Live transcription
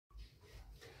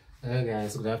Hello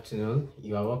guys, good afternoon.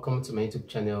 You are welcome to my YouTube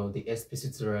channel, the SPC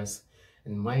Tutorials,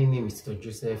 and my name is Dr.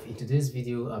 Joseph. In today's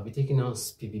video, I'll be taking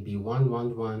us PBB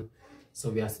 111.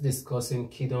 So we are still discussing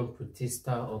Kingdom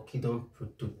Protista or Kingdom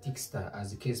Protista,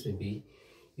 as the case may be.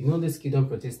 You know, this Kingdom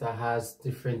Protista has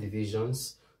different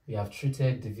divisions. We have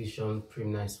treated division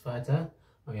Protista,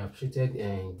 and we have treated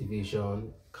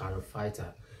division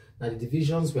Chlorophyta. Now the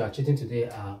divisions we are treating today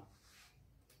are: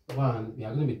 one, we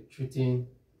are going to be treating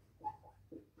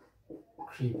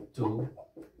Cryptophyta.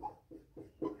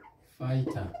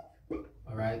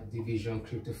 All right, division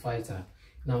Cryptophyta.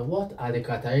 Now, what are the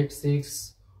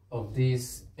characteristics of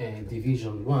this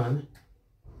division? One,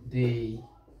 they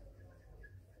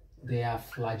are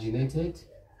flagellated.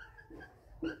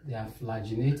 They are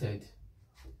flagellated.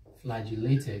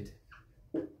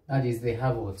 That is, they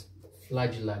have what?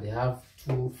 Flagella. They have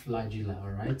two flagella.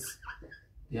 All right,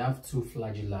 they have two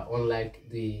flagella. Unlike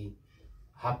the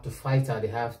Haptophyta, they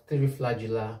have three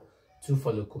flagella, two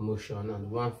for locomotion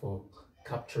and one for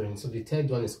capturing. So the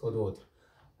third one is called what?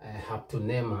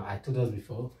 Haptonema. I told us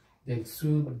before. Then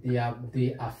two, they are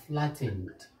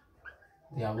flattened.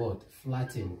 They are what?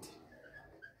 Flattened.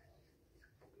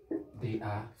 They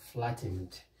are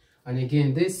flattened. And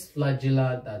again, this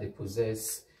flagella that they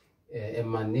possess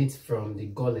emanates from the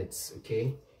gullets.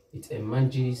 Okay, it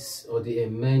emerges, or they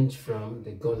emerge from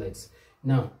the gullets.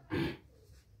 Now,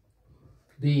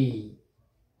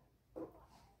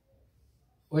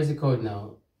 what is it called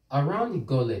now? Around the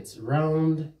gullets,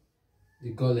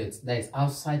 that is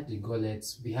outside the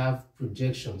gullets, we have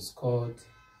projections called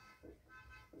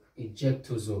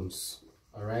ejectosomes.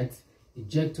 All right,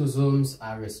 ejectosomes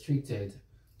are restricted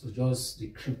to just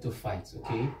the cryptophytes.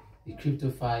 Okay, the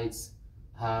cryptophytes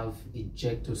have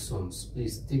ejectosomes.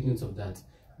 Please take note of that.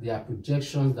 They are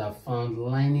projections that are found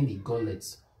lining the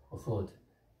gullets of what?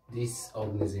 These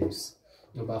organisms.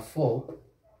 Number 4,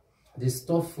 they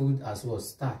store food as well,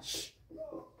 starch.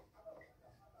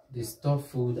 They store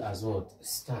food as what?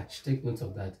 Starch. Take note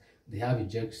of that. They have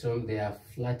ejection, they are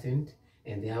flattened,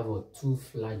 and they have what? Two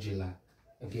flagella.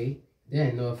 Okay.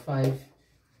 Then number 5,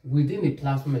 within the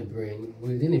plasma membrane,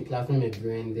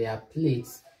 there are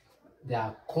plates. There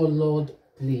are colored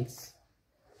plates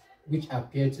which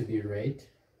appear to be red,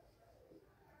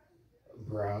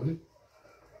 brown,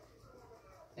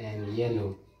 and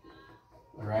yellow.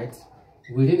 All right,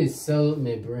 within the cell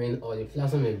membrane or the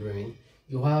plasma membrane,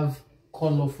 you have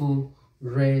colorful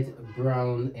red,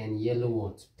 brown, and yellow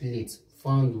what? Plates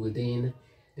found within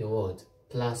the what?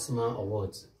 Plasma or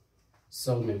what?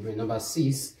 Cell membrane. Number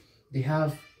 6, they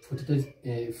have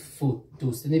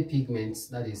photosynthetic pigments,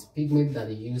 that is pigment that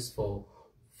they use for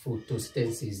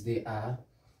photosynthesis. They are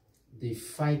the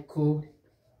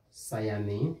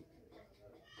phycocyanin.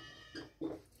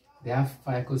 They have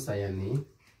phycocyanin,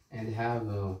 and they have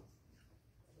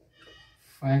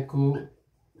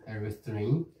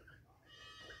phycoerythrin.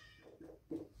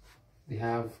 They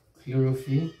have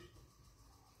chlorophyll.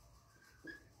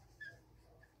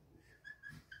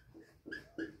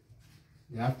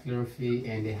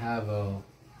 And they have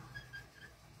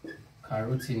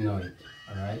carotenoid.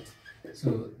 All right.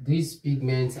 So these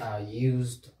pigments are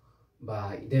used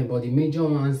by them, but the major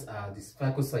ones are this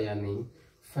phycocyanin,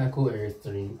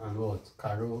 phycoerythrin, and what?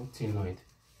 Carotenoid.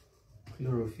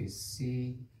 Chlorophyll,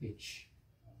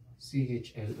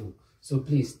 CHLO. So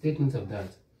please take note of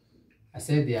that. I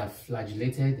said they are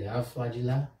flagellated, they have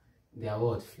flagella, they are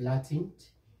what? Flattened.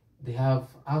 They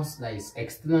have that is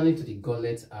externally to the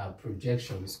gullet are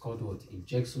projections called what?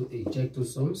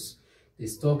 Ejectosomes. They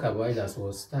store carbohydrates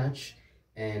or starch,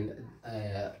 and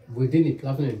within the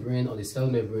plasma membrane or the cell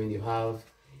membrane, you have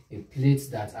a plate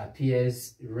that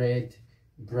appears red,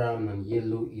 brown, and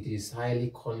yellow. It is highly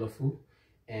colorful,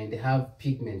 and they have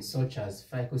pigments such as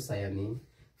phycocyanin,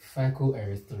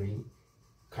 phycoerythrin,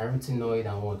 carotenoid,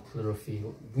 and what?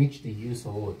 Chlorophyll, which they use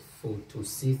for what?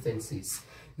 Photosynthesis.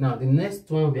 Now, the next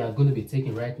one we are going to be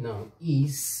taking right now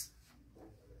is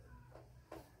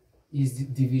the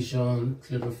division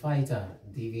Chlorophyta.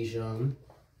 Division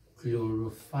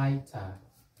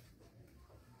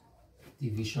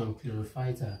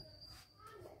Chlorophyta.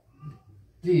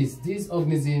 Please, these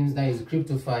organisms, that is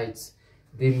cryptophytes,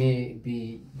 they may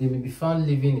be found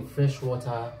living in fresh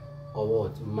water or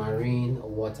what? Marine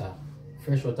water.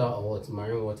 Freshwater or what?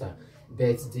 Marine water.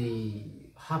 But the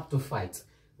haptophytes,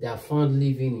 they are found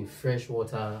living in fresh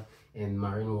water and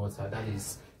marine water. That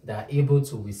is, they are able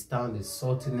to withstand the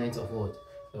saltiness of what?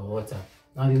 The water.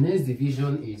 Now the next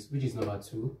division is, which is number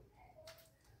 2,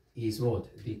 is what?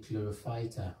 The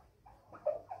Chlorophyta.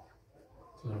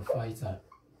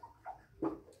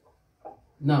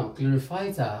 Now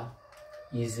Chlorophyta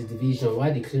is a division.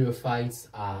 Why the chlorophytes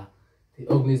are the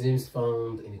organisms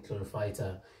found in the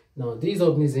Chlorophyta. Now these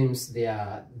organisms, they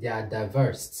are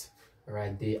diverse,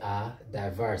 right? They are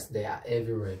diverse, they are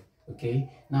everywhere. Okay,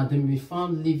 now they may be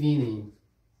found living in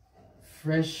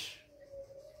fresh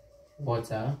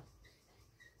water,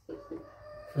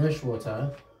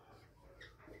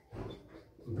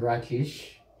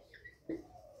 brackish,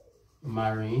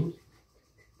 marine.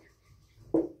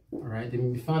 Alright, they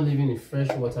may be found living in fresh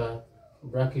water,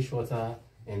 brackish water,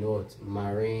 and what?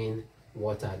 Marine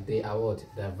water. They are what?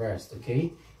 Diverse.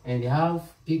 Okay, and they have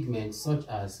pigments such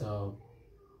as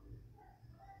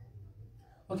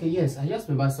okay, yes, I just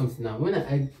remember something now. When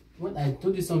I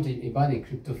told you something about a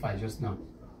cryptophyte just now,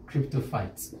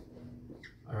 cryptophytes.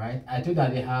 Alright, I told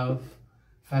that they have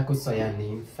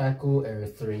phycocyanin,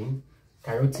 phycoerythrin,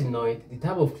 carotenoid. The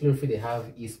type of chlorophyll they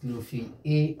have is chlorophyll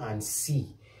A and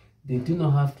C. They do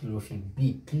not have chlorophyll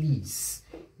B, please.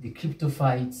 The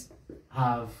cryptophytes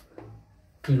have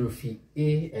chlorophyll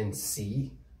A and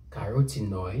C,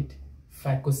 carotenoid,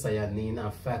 phycocyanin,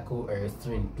 and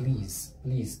phycoerythrin.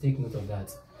 Please take note of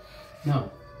that.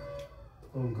 Now,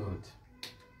 oh God.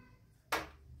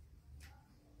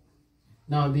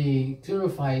 Now the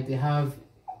chlorophyte, they have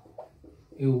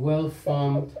a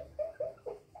well-formed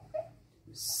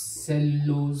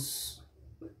cellulose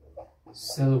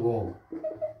cell wall.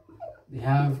 They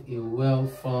have a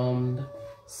well-formed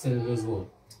cellulose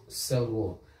cell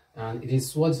wall, and it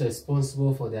is what's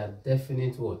responsible for their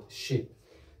definite shape.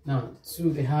 Now,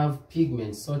 two, they have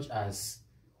pigments such as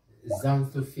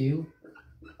xanthophyll.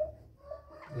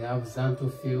 They have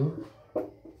xanthophyll.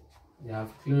 They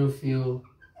have chlorophyll.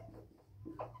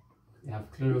 They have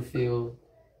chlorophyll,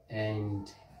 and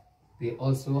they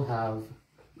also have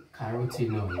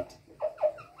carotenoid.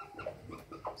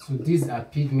 So these are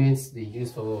pigments they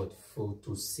use for what?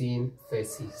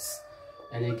 Photosynthesis.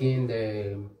 And again,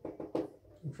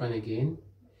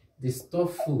 the store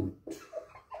food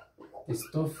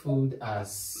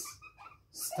as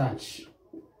starch.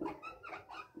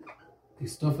 The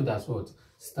store food as what?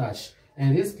 Starch.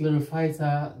 And this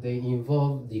chlorophyta, they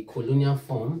involve the colonial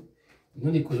form. You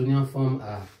know, the colonial form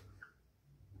are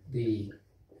the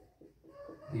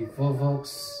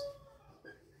Volvox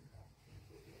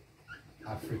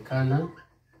africana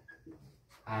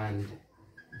and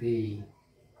the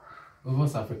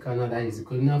Volvox africana, that is the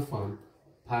colonial form,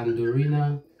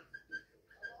 Pandorina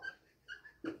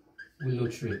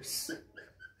willotrix.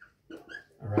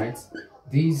 All right,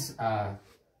 these are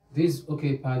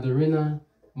okay, Pandorina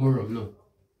morum,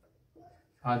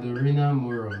 Pandorina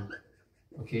morum.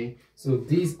 Okay, so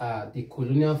these are the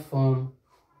colonial form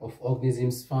of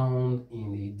organisms found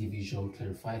in the division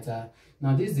Chlorophyta.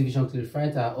 Now this division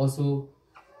Chlorophyta also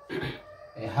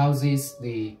houses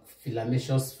the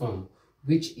filamentous form,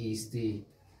 which is the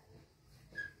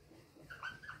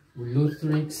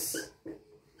Ulothrix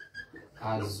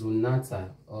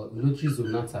azonata or Ulothrix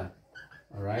zonata.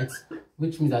 All right,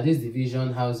 which means that this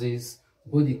division houses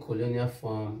both the colonial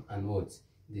form and what?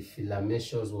 The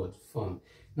filamentous form.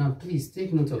 Now please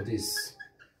take note of this.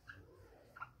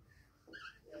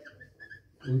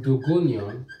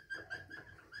 Udogonium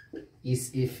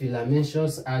is a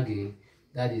filamentous algae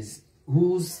that is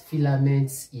whose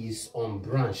filaments is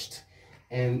unbranched,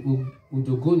 and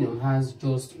Udogonium has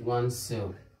just one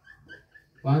cell.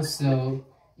 One cell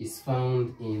is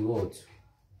found in what?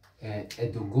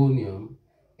 Edogonium,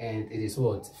 and it is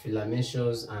what?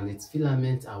 Filamentous, and its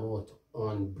filaments are what?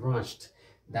 Unbranched.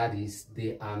 That is,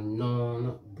 they are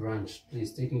non-branched.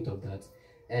 Please take note of that.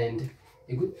 And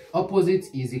a good opposite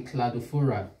is the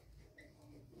Cladophora.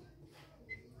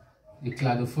 The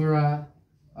Cladophora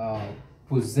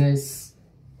possess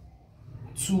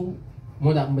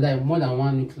more than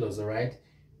one nucleus. All right.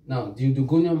 Now the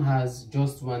Euglenophyta has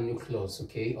just one nucleus,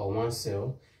 okay, or one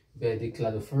cell, but the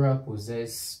Cladophora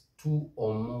possess 2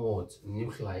 or more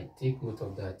nuclei. Take note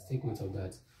of that. Take note of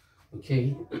that.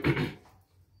 Okay.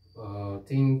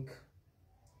 Think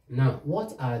now.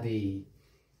 What are the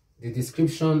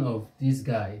description of this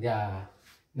guy?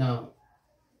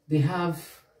 They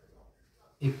have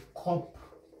a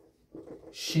cup-shaped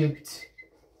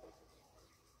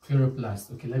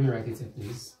chloroplast. Okay, let me write it here,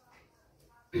 please.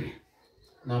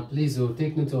 Now, please,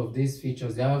 take note of these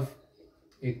features. They have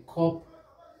a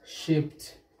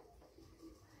cup-shaped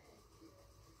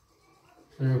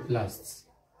chloroplasts.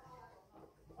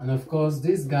 And of course,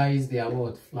 these guys, they are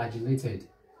what? Flagellated.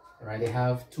 Right? They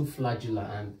have 2 flagella,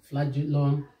 and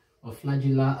flagellum or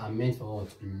flagella are meant for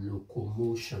what?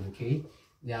 Locomotion. Okay,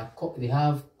 they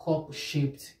have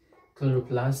cup-shaped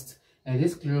chloroplast, and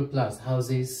this chloroplast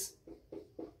houses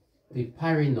the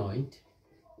parinoid,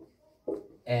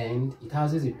 and it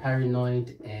houses the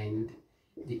parinoid and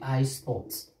the eye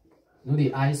spots. You know,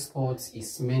 the eye spots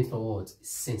is meant for what?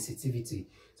 Sensitivity.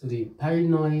 So the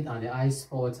parinoid and the eye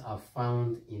spots are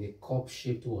found in a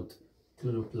cup-shaped what?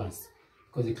 Chloroplast.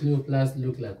 Because the chloroplast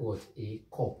look like what? A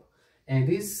cup. And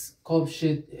this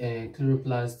cup-shaped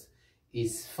chloroplast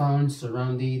is found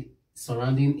surrounding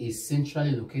a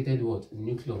centrally located what?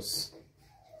 Nucleus.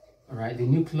 Alright, the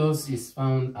nucleus is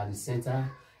found at the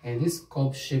center, and this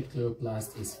cup-shaped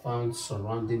chloroplast is found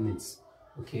surrounding it.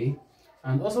 Okay,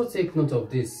 and also take note of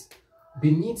this.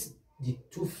 Beneath the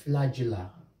two flagella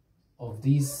of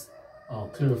these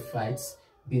chlorophytes,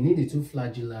 beneath the two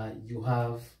flagella, you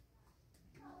have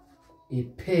a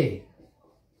pair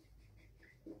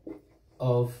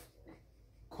of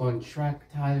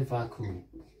contractile vacuole.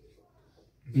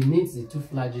 Beneath the two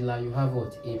flagella, you have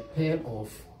what? A pair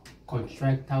of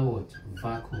contractile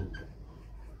vacuole.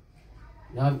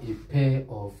 You have a pair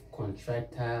of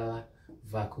contractile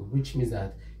vacuole, which means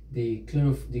that the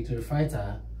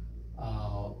chlorophyta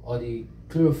or the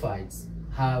chlorophytes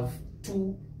have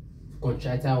two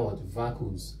contractile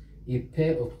vacuoles. A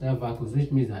pair of vacuoles,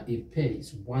 which means that a pair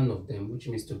is one of them, which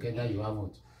means together you have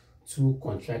what? Two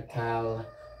contractile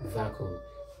vacuole.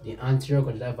 The anterior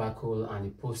contractile vacuole and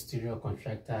the posterior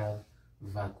contractile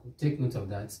vacuole. Take note of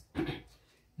that.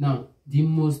 Now, the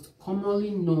most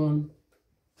commonly known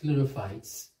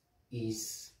chlorophytes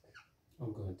is, oh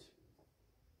god,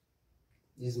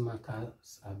 these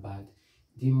markers are bad.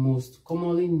 The most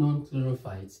commonly known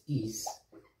chlorophytes is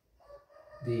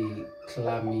the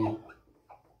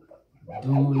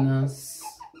Chlamydomonas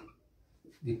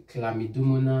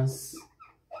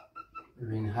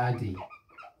reinhardii.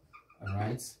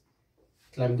 Alright,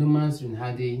 Chlamydomonas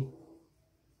reinhardii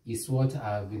is what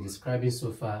I've been describing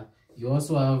so far. You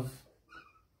also have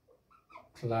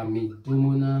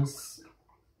Chlamydomonas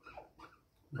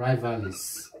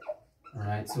rivalis.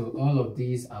 Alright, so all of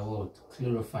these are what?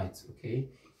 Chlorophytes. Okay,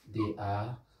 they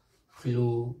are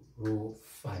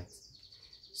chlorophytes.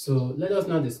 So let us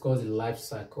now discuss the life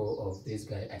cycle of this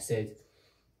guy. I said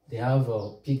they have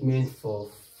a pigment for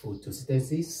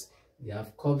photosynthesis. They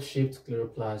have cup-shaped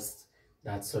chloroplasts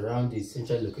that surround the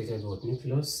centrally located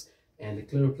nucleus, and the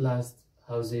chloroplast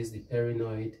houses the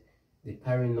parinoid,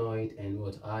 and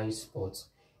what? Eye spots,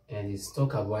 and it's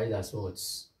stored carbohydrate as what?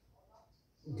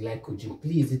 Glycogen.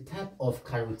 Please, the type of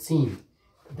carotene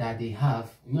that they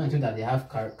have, you know, I told that they have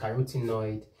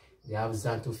carotenoid, they have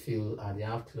xanthophyll, and they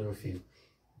have chlorophyll.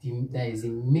 There is a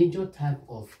major type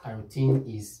of carotene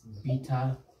is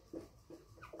beta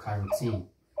carotene.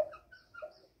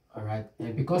 All right,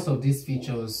 and because of these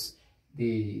features,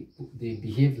 they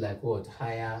behave like what?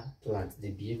 Higher plants.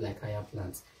 They behave like higher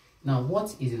plants. Now,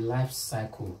 what is the life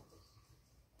cycle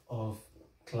of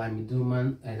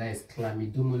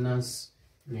Chlamydomonas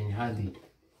reinhardii?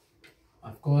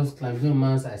 Of course,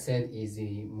 Chlamydomonas, I said, is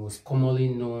the most commonly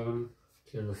known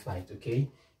chlorophyte. Okay,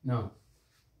 now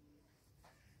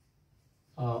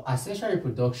asexual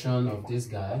reproduction of this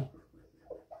guy,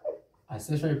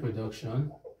 asexual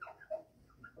reproduction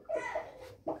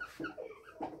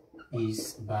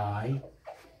is by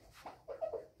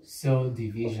cell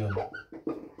division.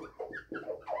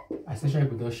 Asexual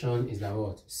reproduction is by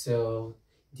what? Cell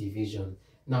division.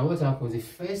 Now what happens?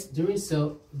 During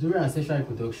asexual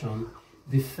reproduction,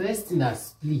 the first thing that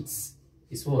splits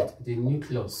is what? The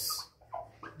nucleus.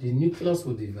 The nucleus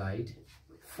will divide,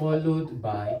 followed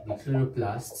by the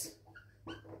chloroplast,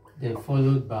 then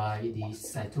followed by the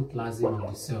cytoplasm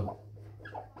of the cell.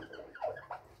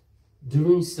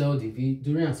 During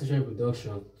asexual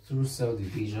reproduction through cell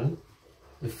division,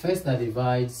 the first that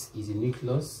divides is the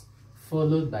nucleus,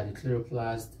 followed by the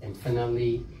chloroplast, and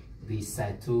finally the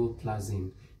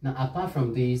cytoplasm. Now, apart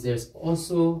from this, there's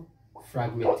also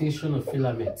fragmentation of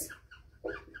filaments.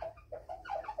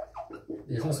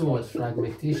 There's also what?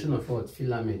 Fragmentation of what?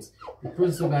 Filaments. The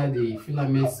process whereby the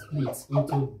filament splits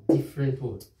into different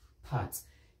what? Parts.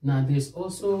 Now, there's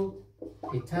also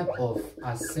a type of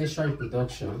asexual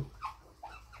reproduction.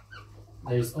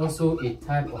 There is also a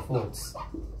type of what?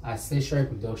 Asexual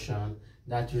reproduction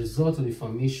that results in the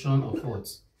formation of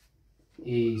what?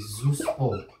 A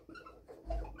zoospore.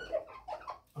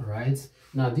 Alright.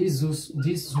 Now this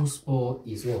zoospore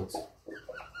is what?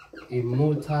 A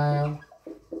motile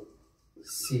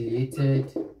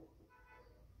ciliated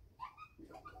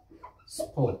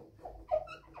spore.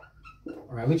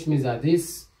 Alright, which means that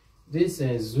this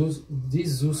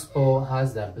zoospore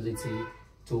has the ability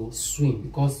to swim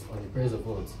because of the presence of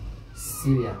what?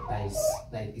 Cilia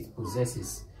that it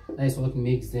possesses. That is what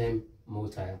makes them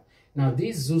motile. Now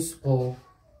this zoospore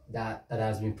that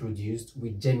has been produced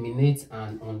will germinate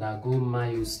and undergo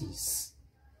meiosis.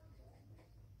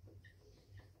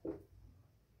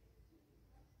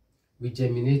 We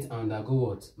germinate and undergo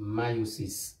what?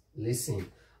 Meiosis.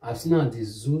 Listen, I've seen that the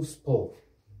zoospore,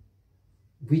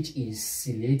 which is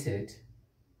ciliated,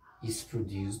 is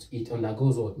produced. It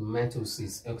undergoes what?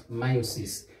 Meiosis.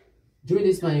 During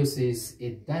this meiosis,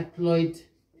 a diploid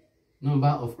number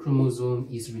of chromosome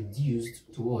is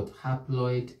reduced to what?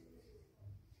 Haploid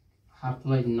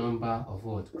number of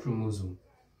what? Chromosome.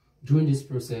 During this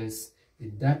process, the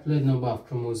diploid number of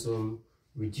chromosome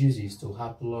reduces to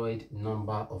haploid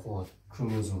number of what?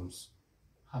 Chromosomes.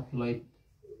 Haploid.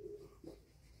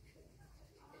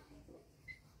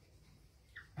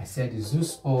 I said the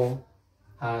zoospore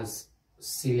has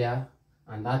cilia,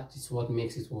 and that is what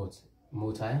makes it what?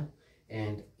 Motile.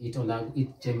 And it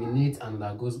germinates and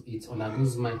undergoes meiosis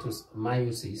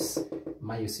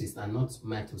and not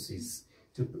mitosis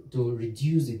to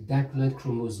reduce the diploid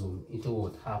chromosome into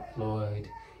what? Haploid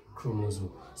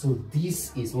chromosome. So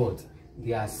this is what?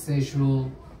 The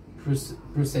asexual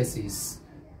processes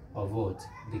of what?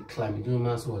 The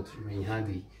chlamydomonas what?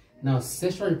 Reinhardt. Now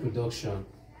sexual reproduction.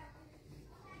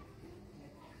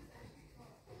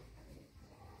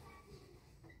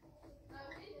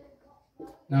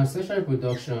 Now, sexual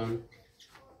reproduction,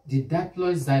 the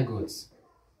diploid zygotes.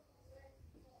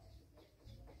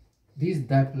 This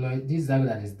zygote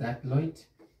that is diploid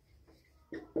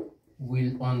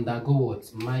will undergo what?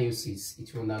 Meiosis.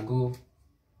 It will undergo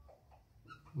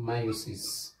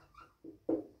meiosis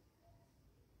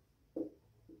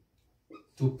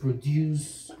to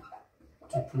produce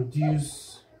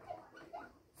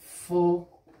 4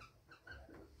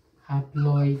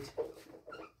 haploid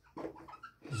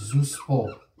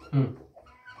zoospore.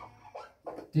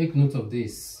 Take note of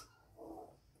this.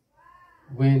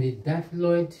 When the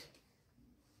diploid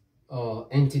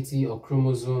entity or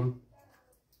chromosome,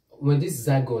 when this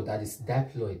zygote that is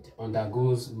diploid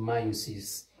undergoes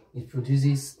meiosis, it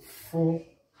produces 4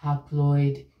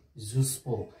 haploid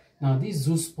zoospore. Now this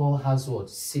zoospore has what?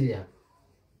 Cilia.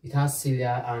 It has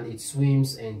cilia and it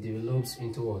swims and develops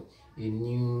into what? A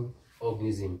new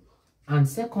organism. And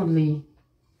secondly,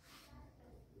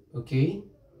 okay,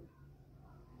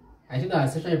 I think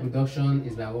that sexual reproduction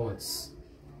is by what?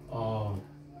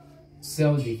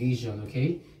 Cell division.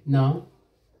 Okay, now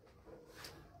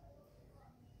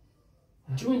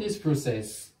during this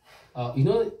process, you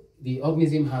know, the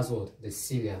organism has what? The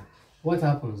cilia. What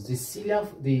happens? The cilia,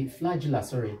 the flagella,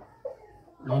 sorry,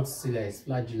 not cilia, it's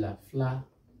flagella.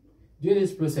 During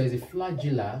this process, the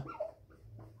flagella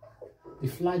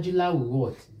will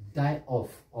what? Die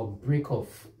off or break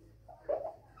off.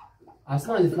 As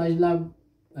soon as the flagella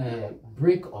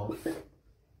break off,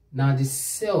 now the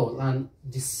cell and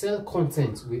the cell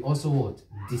content will also what?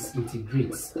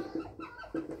 Disintegrate.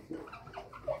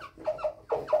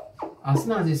 As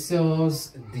soon as the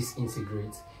cells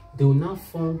disintegrate, they will now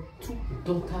form 2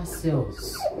 daughter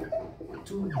cells.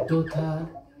 2 daughter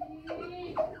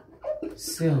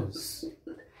cells.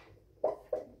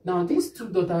 Now these 2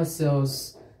 daughter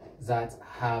cells that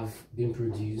have been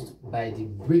produced by the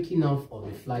breaking off of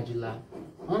the flagella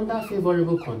under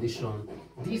favorable condition,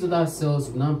 these other cells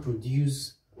will now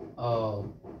produce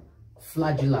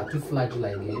flagella, 2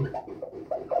 flagella again.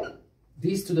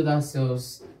 These 2 daughter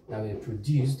cells that were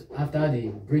produced after the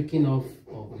breaking off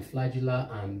of the flagella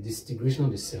and disintegration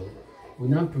of the cell will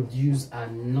now produce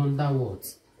another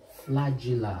what?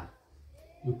 Flagella.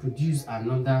 We produce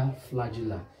another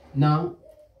flagella. Now,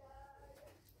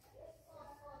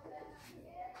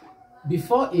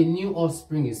 before a new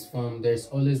offspring is formed, there's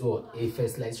always what? A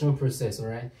fertilization process,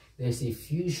 alright? There's a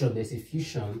fusion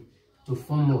to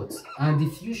form what? And the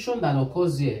fusion that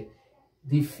occurs here,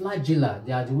 the flagella,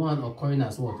 they are the one occurring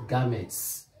as what?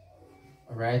 Gametes.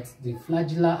 Alright? The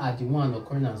flagella are the one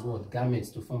occurring as what?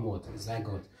 Gametes to form what?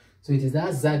 Zygote. So it is that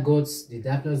zygote, the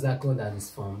diploid zygote that is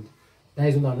formed. That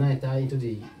is when we now enter into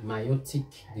the meiotic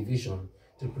division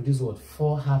to produce what?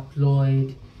 4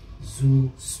 haploid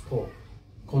zoospore.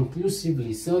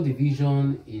 Conclusively, cell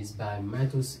division is by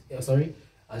mitosis.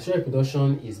 Sexual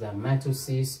reproduction is by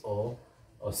mitosis or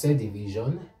cell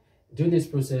division. During this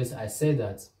process, I said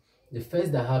that the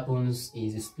first that happens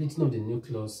is the splitting of the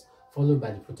nucleus, followed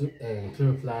by the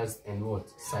chloroplast and what?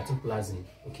 Cytoplasm.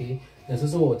 Okay. There's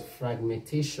also what?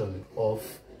 Fragmentation of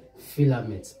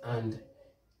filaments. And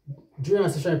during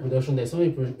sexual reproduction, there's only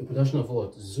reproduction of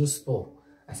what? Zoospore.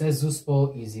 I said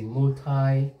zoospore is a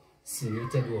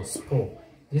multi-ciliated spore.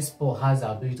 This spore has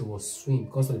the ability to swim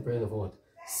because of the presence of what?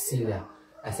 Cilia.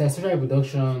 As sexual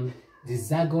reproduction, the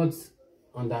zygote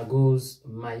undergoes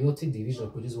meiotic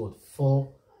division, produces what? 4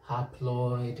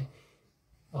 haploid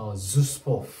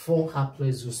zoospore. 4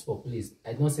 haploid zoospore, please.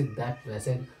 I don't say diploid, I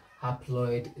said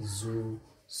haploid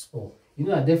zoospore. You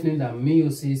know that definitely that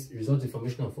meiosis results in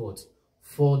formation of what?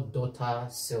 4 daughter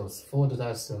cells. 4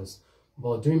 daughter cells.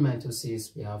 But during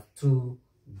mitosis, we have 2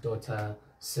 daughter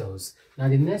cells. Now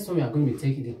the next one we are going to be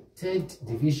taking, the third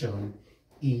division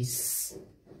is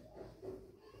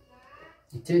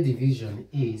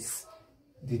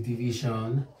the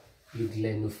division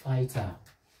Euglenophyta.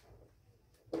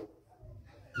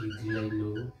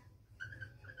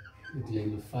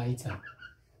 Euglenophyta.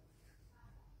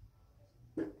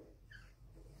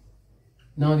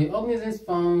 Now the organisms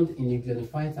found in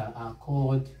Euglenophyta are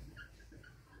called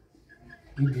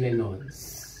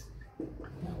euglenoids.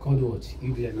 They are called what?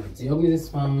 Euglenoids. The organisms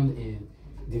found in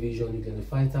division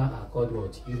Euglenophyta are called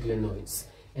what? Euglenoids.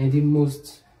 And the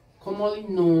most commonly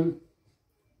known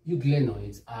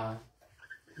euglenoids are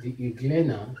the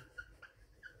euglena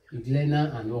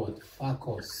and what?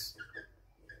 Phacus.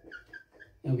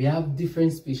 And we have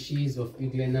different species of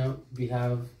euglena. We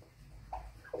have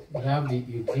the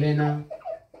Euglena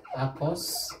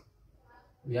acus.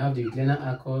 We have the Euglena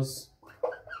acus.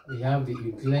 We have the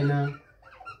Euglena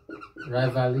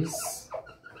rivalis.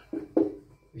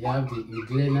 We have the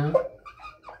Euglena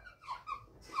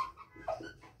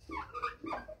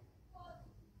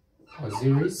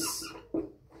osiris.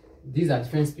 These are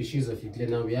different species of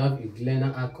Euglena. We have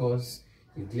Euglena acus,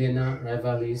 Euglena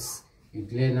rivalis,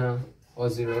 Euglena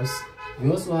osiris. We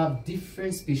also have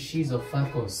different species of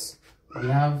Phacus. We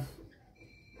have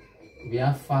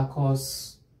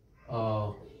Phacus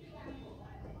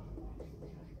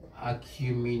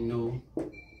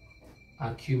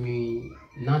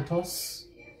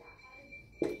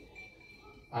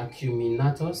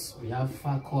acuminatus. We have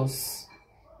Phacus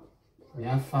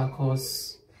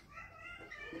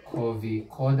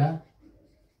corvicoda,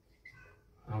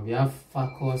 and we have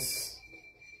Phacus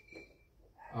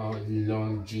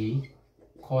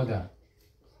longicoda.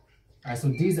 So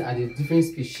these are the different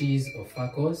species of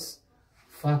Phacus.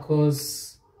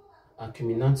 Phacus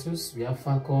acuminatus, we have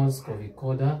Phacus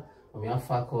corvicoda, and we have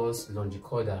Phacus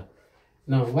longicoda.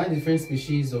 Now, why different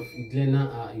species of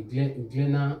Euglena are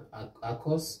Euglena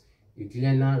acus,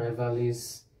 Euglena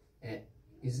rivalis,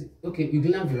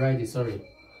 Euglena viridis, sorry.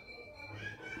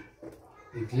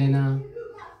 Euglena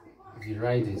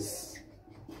viridis,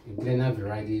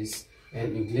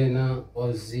 and Euglena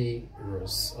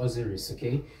osiris,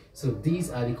 okay? So these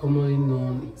are the commonly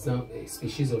known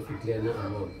species of Euglena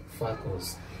and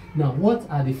Phacus. Now, what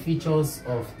are the features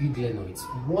of euglenoids?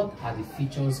 What are the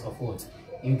features of what?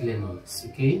 Euglenoids,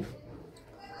 okay?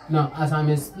 Now, as I'm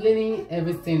explaining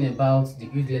everything about the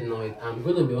euglenoid, I'm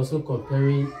going to be also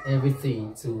comparing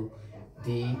everything to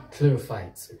the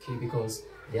chlorophytes, okay? Because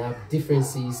they have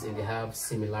differences and they have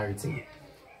similarity.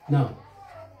 Now,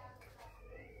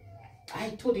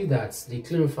 I told you that the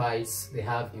chlorophytes, they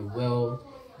have a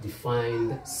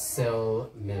well-defined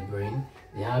cell membrane.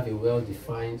 They have a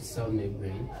well-defined cell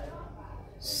membrane.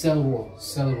 Cell wall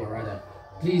rather.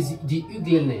 Please, the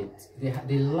euglenoids,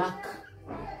 they lack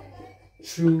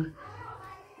true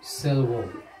cell wall.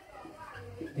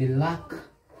 They lack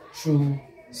true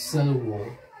cell wall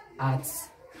at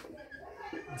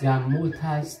their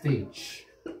motile stage.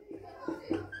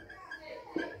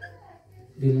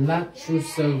 They lack true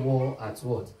cell wall at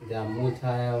what? Their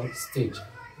motile stage.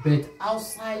 But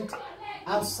outside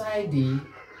the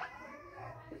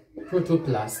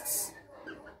protoplasts,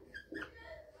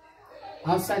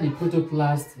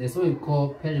 there's what we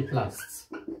call periplasts.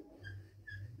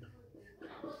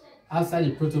 Outside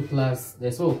the protoplast,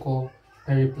 there's what we call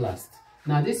periplast.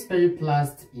 Now, this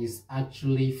periplast is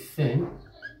actually firm.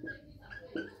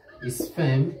 It's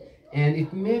firm, and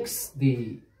it makes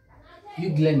the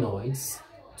euglenoids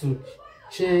to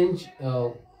change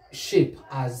shape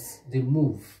as they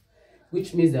move,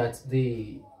 which means that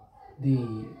the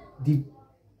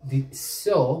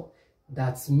cell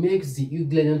that makes the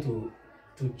euglenoid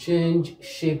to change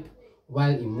shape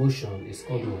while in motion is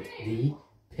called what? The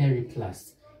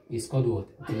periplast. It's called what?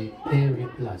 The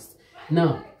periplast.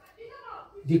 Now,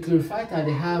 the chlorophyta,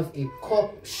 they have a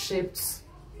cup-shaped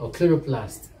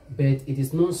chloroplast, but it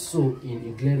is not so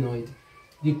in euglenoid.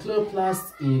 The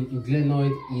chloroplast in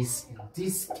euglenoid is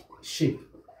disc shape.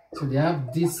 So they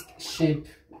have disc shape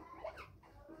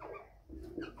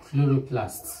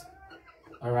chloroplasts.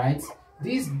 Alright,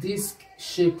 this disc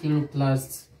shaped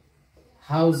chloroplast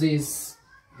houses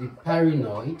the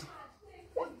parinoid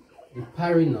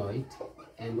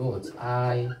and what?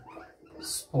 Eye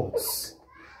spots.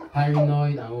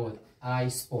 Parinoid and what? Eye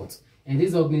spots. And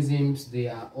these organisms, they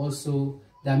are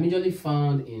majorly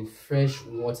found in fresh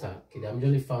water. Okay, they are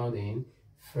majorly found in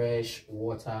fresh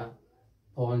water,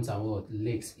 ponds and what?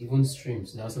 Lakes, even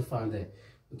streams. They're also found there.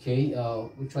 Okay,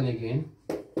 which one again?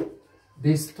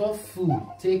 They store food,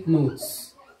 take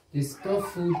notes, they store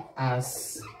food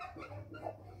as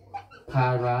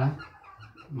paramylon,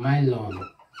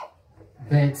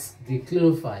 but the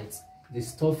chlorophytes, they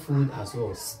store food as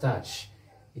well, starch.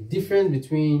 The difference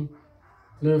between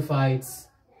chlorophytes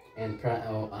and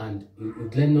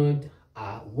euglenoid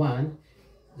are one,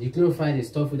 the chlorophyte they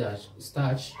store food as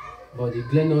starch, but the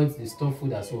euglenoids they store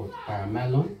food as well,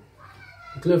 paramylon.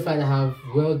 The chlorophyte have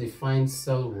well-defined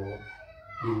cell wall,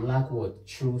 they lack what?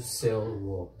 True cell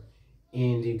wall.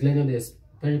 In the euglenoid there's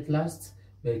periplast,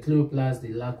 but the chloroplast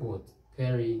they lack what?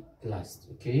 Periplast.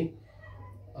 Okay.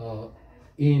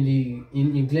 In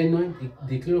euglenoid,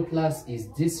 the chloroplast is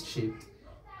disc shaped,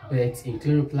 but in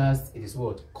chloroplast it is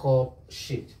what? Cup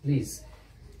shaped. Please,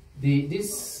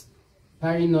 this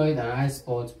parinoid and eye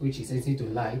spot, which is sensitive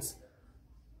to light,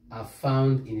 are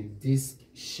found in a disc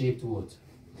shaped what?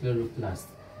 Chloroplast.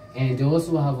 And they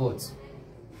also have what?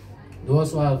 They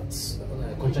also have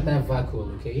contractile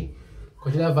vacuole. Okay,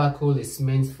 contractile vacuole is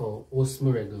meant for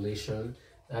osmoregulation.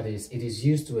 That is, it is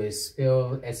used to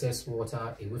expel excess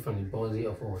water away from the body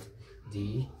of what?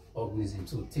 The organism.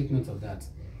 So take note of that.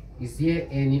 Is there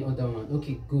any other one?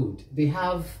 Okay, good. They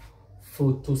have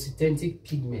photosynthetic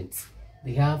pigments.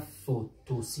 They have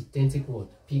photosynthetic what?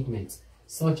 Pigments,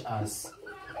 such as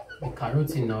the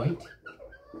carotenoid.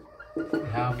 They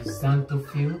have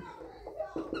xanthophyll.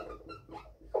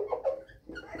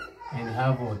 And they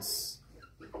have what?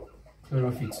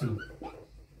 Chlorophyll too.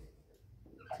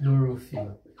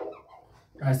 Chlorophyll.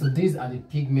 Right, so these are the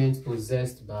pigments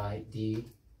possessed by the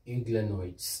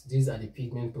euglenoids. These are the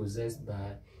pigments possessed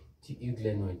by the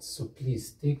euglenoids. So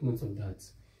please take note of that.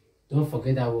 Don't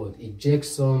forget that word.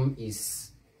 Ejectosome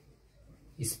is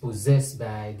possessed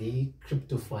by the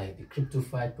cryptophyte. The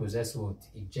cryptophyte possess what?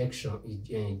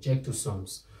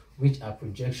 Ejectosomes, which are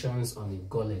projections on the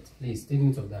gullet. Please take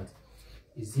note of that.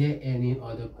 Is there any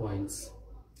other points?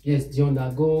 Yes, the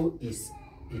undergo is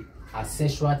a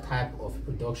asexual type of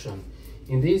production.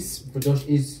 In this production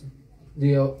is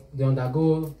they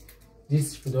undergo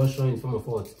this production in form of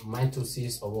what?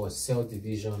 Mitosis or what? Cell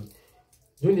division.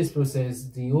 During this process,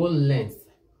 the whole length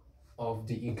of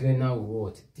the euglena will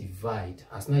what? Divide.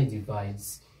 As now it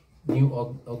divides, new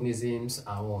organisms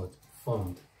are what?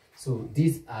 Formed. So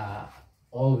these are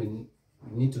all we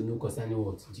need to know concerning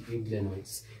what? The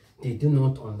euglenoids. They do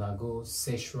not undergo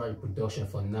sexual reproduction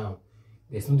for now.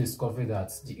 There's no discovery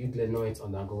that the euglenoids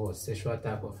undergo a sexual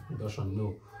type of reproduction.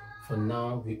 No. For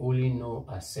now, we only know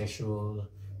asexual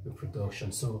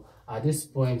reproduction. So at this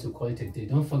point, we call it a day.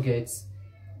 Don't forget,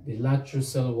 the lateral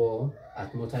cell wall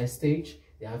at motile stage.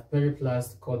 They have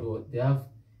periplast called what? They have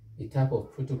a type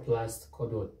of protoplast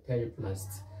called what?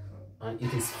 Periplast. And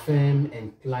it is firm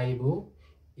and pliable.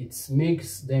 It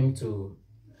makes them to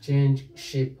change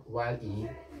shape while in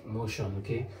motion,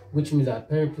 okay? Which means that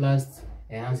periplast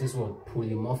enhances what?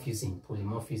 Polymorphism,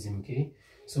 okay?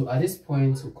 So at this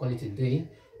point, we'll call it a day.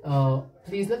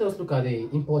 Please let us look at the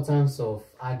importance of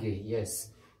algae. Yes,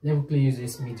 let me use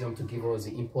this medium to give us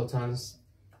the importance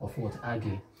of what?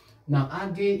 Algae. Now,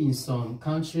 algae in some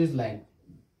countries like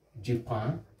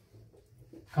Japan,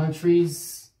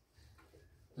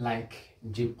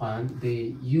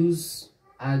 they use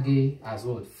algae as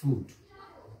what? Food.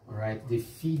 All right, they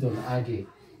feed on algae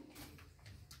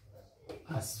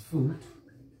as food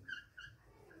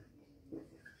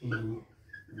in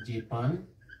Japan,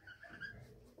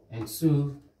 and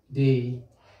so they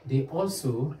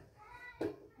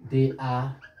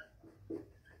are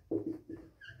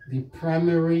the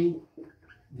primary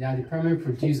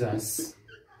producers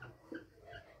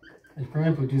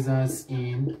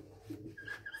in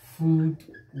food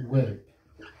web.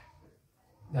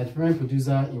 They're the primary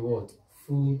producer in what?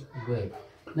 Food web.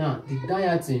 Now the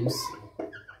diatoms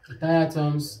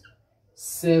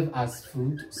serve as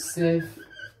food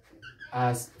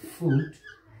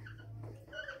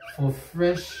for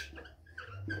fresh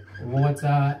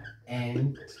water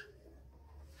and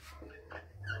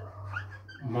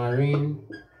marine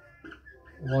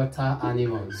water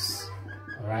animals.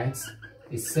 All right,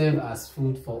 they serve as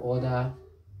food for other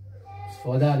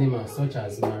animals such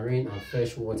as marine and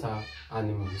freshwater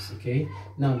animals. Okay,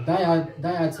 now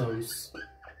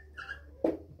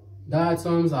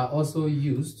diatoms are also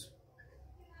used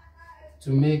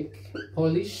to make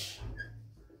polish,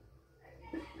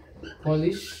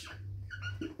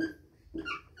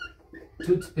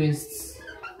 toothpaste,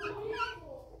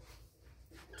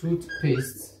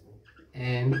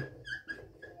 and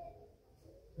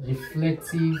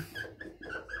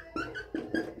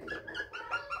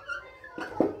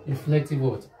reflective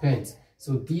what? Paint.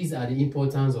 So these are the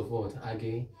importance of what?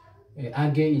 Algae.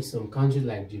 Algae in some countries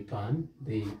like Japan,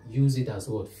 they use it as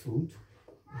what? Food.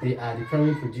 They are the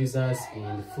primary producers in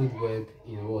the food web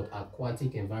in what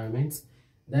aquatic environments.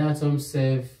 Diatoms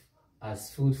serve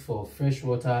as food for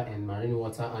freshwater and marine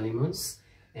water animals,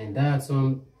 and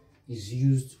diatom is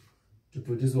used to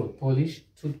produce what polish,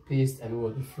 toothpaste, and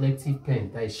what reflective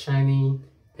paint, that is shiny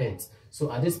paint.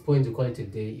 So at this point we call it a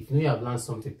day. If you know you have learned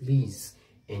something, please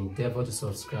endeavor to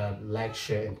subscribe, like,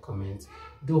 share, and comment.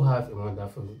 Do have a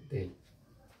wonderful day.